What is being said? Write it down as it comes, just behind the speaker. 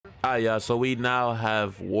Yeah, so we now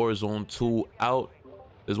have Warzone 2 out.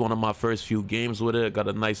 This is one of my first few games with it. Got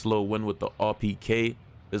a nice little win with the RPK.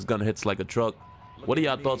 This gun hits like a truck. What are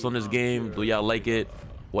y'all thoughts on this game? Do y'all like it?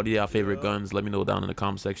 What are y'all favorite guns? Let me know down in the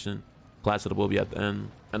comment section. Class of the will be at the end.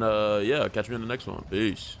 And yeah, catch me in the next one.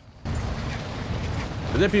 Peace.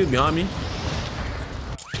 Is there people behind me?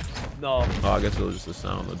 No. Oh, I guess it was just the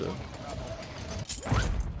sound of the...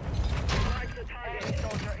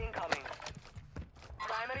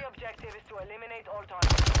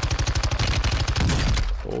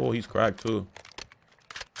 Oh, he's cracked too.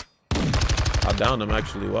 I downed him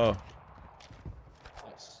actually. Wow.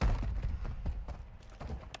 Nice.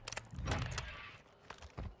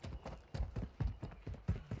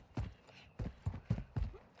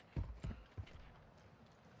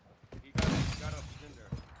 He got up. He's in there.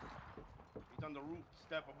 He's on the roof,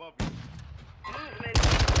 step above you.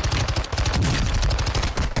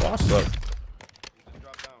 Oh, I suck. He just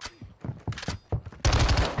dropped down.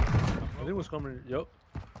 I think it was coming. Yup.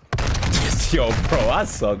 Yo, bro, I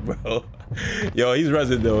suck, bro. Yo, he's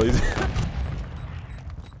resin though. He's...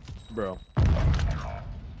 Bro.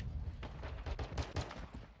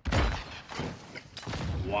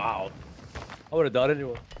 Wow. I would have died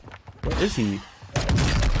anyway. Where is he?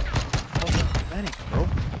 Manic, bro.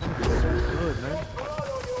 So good, man.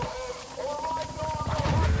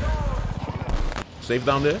 Safe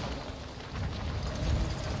down there?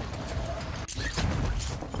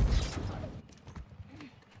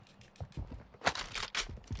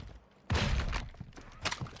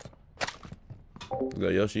 We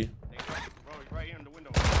got Yoshi. Bro, he's right here in the window.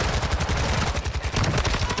 I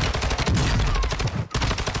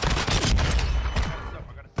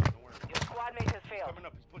got a step, don't worry. Your squad mate has failed. Coming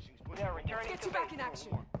up, he's pushing. They're returning Get to you back base. in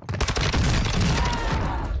action.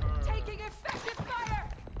 Taking effective fire.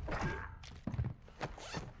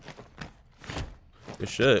 Good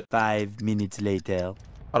shit. 5 minutes later.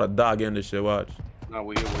 How the dog in this shit, watch. No,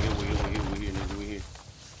 we're here, nigga, we here.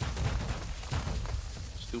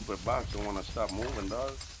 Stupid box don't want to stop moving,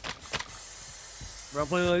 dog. Bro, I'm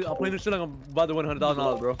playing this shit like I'm about to win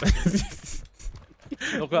 $100,000, bro.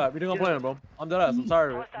 No crap. You think I'm playing, bro? I'm dead ass. I'm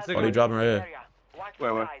sorry. I'm sick Oh, of they it. dropping right here. Watch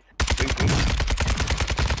Where? the skies.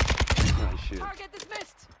 Nice shit. Target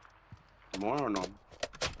dismissed. More or no?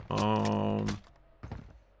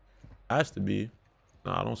 Has to be.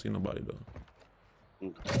 Nah, I don't see nobody though.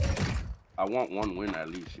 Okay. I want one win at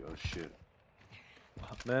least, yo. Shit.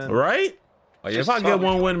 Man. Right? Like, if I get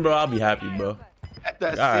one win, bro, I'll be happy, bro.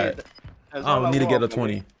 That's All right. it. That's I all don't need to get a want,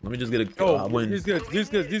 20. man. Let me just get a Oh, win. these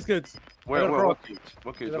kids. Where, what kids?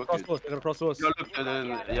 What They kids? gotta What cross kids? to us. They gotta cross to us. Yo, look,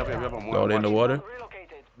 yep, I'm Oh, they in the water?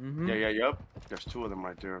 Relocated. Mm-hmm. Yeah. There's two of them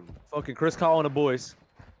right there. Fucking Chris Kyle and the boys.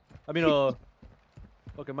 I mean,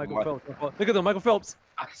 fucking Michael What? Phelps. Look at them, Michael Phelps.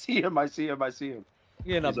 I see him.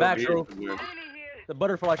 Yeah, in the He's back over stroke. here. The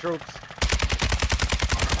butterfly strokes.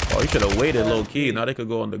 Oh, you should have waited low key. Now they could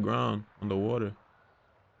go on the ground, on the water.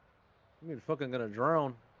 You're fucking gonna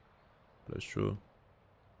drown. That's true.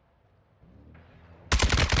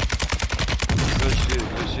 Good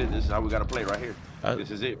shit. This is how we gotta play right here.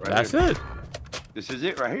 This is it right That's here. it. This is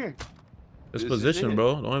it right here. This This is position, it.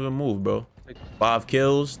 bro. Don't even move, bro. 5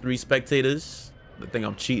 kills, 3 spectators. I think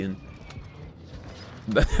I'm cheating.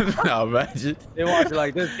 Nah, imagine. They watch it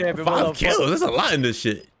like this. Can't be 5 kills. There's a lot in this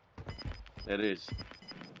shit. It is.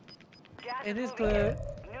 It is good.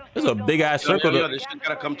 There's a big ass circle. Yo, this shit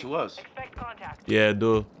gotta come to us. Expect contact. Yeah,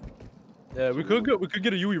 dude. Yeah, we could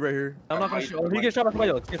get a Yui right here. I'm not gonna shoot. He gets shot by somebody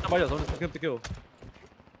else. Get somebody else. I'm just gonna kill.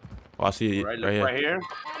 Oh, I see it Right right here. here.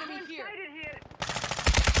 Enemy here.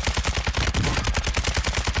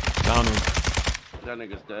 Down him. That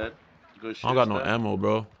nigga's dead. Good shit. I don't got no Steph. ammo,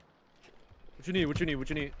 bro. What you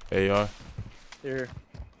need? AR. Here.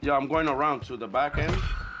 Yeah, I'm going around to the back end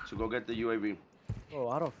to go get the UAV. Oh,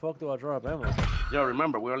 how the fuck do I drop ammo? Yo,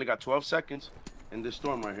 remember, we only got 12 seconds in this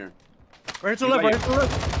storm right here. Right to the left, right to the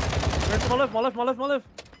left. Right to my left.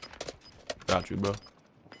 Got you, bro.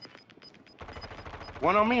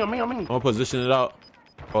 One on me. I'm gonna position it out.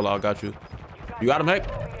 Hold on, I got you. You got him, Heck?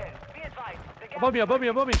 Moving in. Be advised. The gas Above me. I'll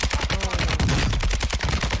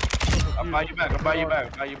buy you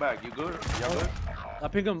back. You good? Y'all good? I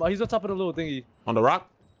ping him. He's on top of the little thingy. On the rock?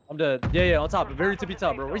 I'm dead. Yeah, on top. Very tippy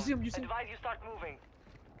top, bro. Where you see him? You see him? Advise you start moving.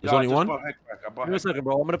 There's Yo, only I just one? bought Heck back. I bought Give me a Heck second,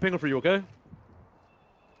 bro. I'm gonna ping him for you, okay?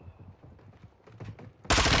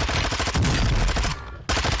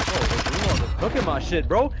 Oh, look at my shit,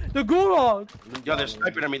 bro. The gulag. back. Yo, they're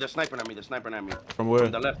sniping at me. They're sniping at me. From where?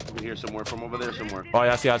 From the left over here somewhere. From over there somewhere. Oh,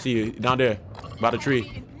 yeah, I see you. Down there. By the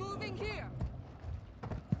tree. Moving here.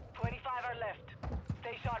 25 are left.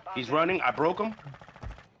 Stay sharp. He's running. I broke him.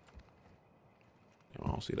 I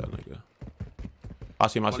don't don't see that nigga. I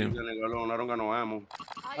see him. I see Leave him. that nigga alone. I don't got no ammo.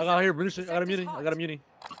 I got here, British. I got a muni. I got a muni.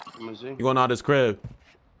 Let me see. You going out this crib?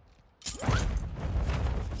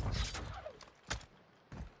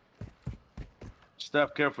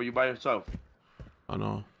 Steph, careful. You by yourself. I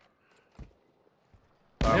know.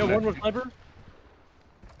 Yeah, Okay. one more sniper.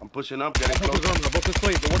 I'm pushing up, getting I broke close. his arm. I broke his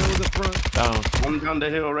plate. The one that was in front. Down. One down the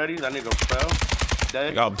hill already. That nigga fell.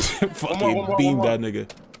 Dead. I fucking beamed that nigga.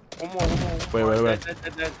 One more. Wait.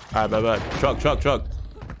 Dead. All right, bye. Truck.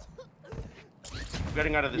 I'm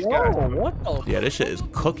getting out of this Yo, guy. what the? Yeah, this shit is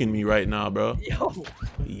cooking me right now, bro.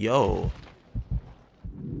 Yo.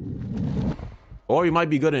 Or he might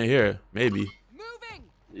be good in here. Maybe. Moving.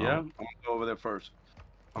 Yeah, I'm gonna go over there first.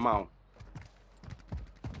 I'm out.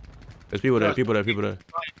 There's people there.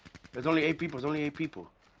 There's only 8 people.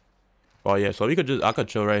 Oh, yeah. So I could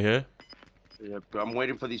chill right here. Yeah, but I'm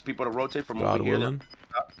waiting for these people to rotate from God over here. willing.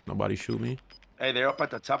 Nobody shoot me. Hey, they're up at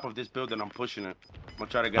the top of this building. I'm pushing it. I'm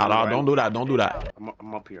gonna try to get Nah, them, right? don't do that.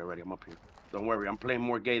 I'm up here already. I'm up here. Don't worry. I'm playing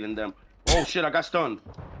more gay than them. Oh, shit. I got stunned.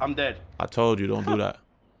 I'm dead. I told you, don't do that.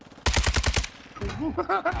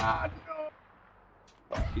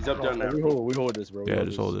 He's up there now. We hold this, bro. Yeah,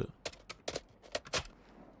 just hold it.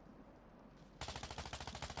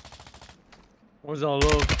 One's on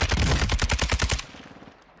low.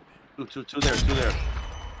 Two there.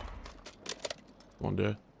 One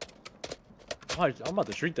there. I'm about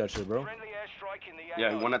to shrink that shit, bro. Friendly airstrike in the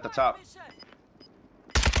Yeah, AO. one at the top. He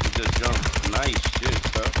just jumped. Nice shit,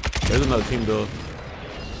 stuff. There's another team though.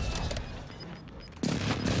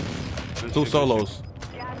 Two solos.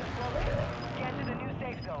 Gas is closing. Get to the new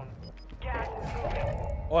safe zone. Gas is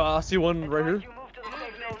moving. Oh, I see one right here. You move to the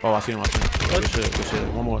safe zone. Oh, I see him. Good shit.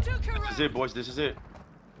 One more. This is it, boys. This is it.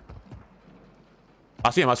 I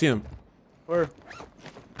see him. Where?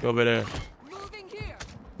 Go over there. Moving here.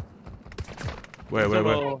 Where?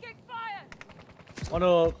 Oh. Taking fire. On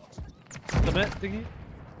a cement thingy?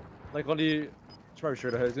 Like on the... It's probably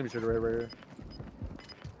straight ahead. It's gonna be straight right here.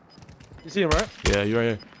 You see him, right? Yeah, you right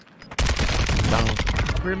here. Down.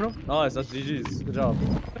 Criminal? Nice, that's GG's. Good job.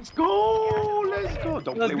 Let's go.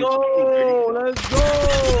 Don't Let's play go! with Let's go!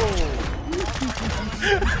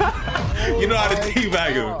 You know how to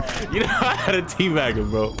teabag him. You know how to teabag him,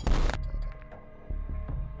 bro.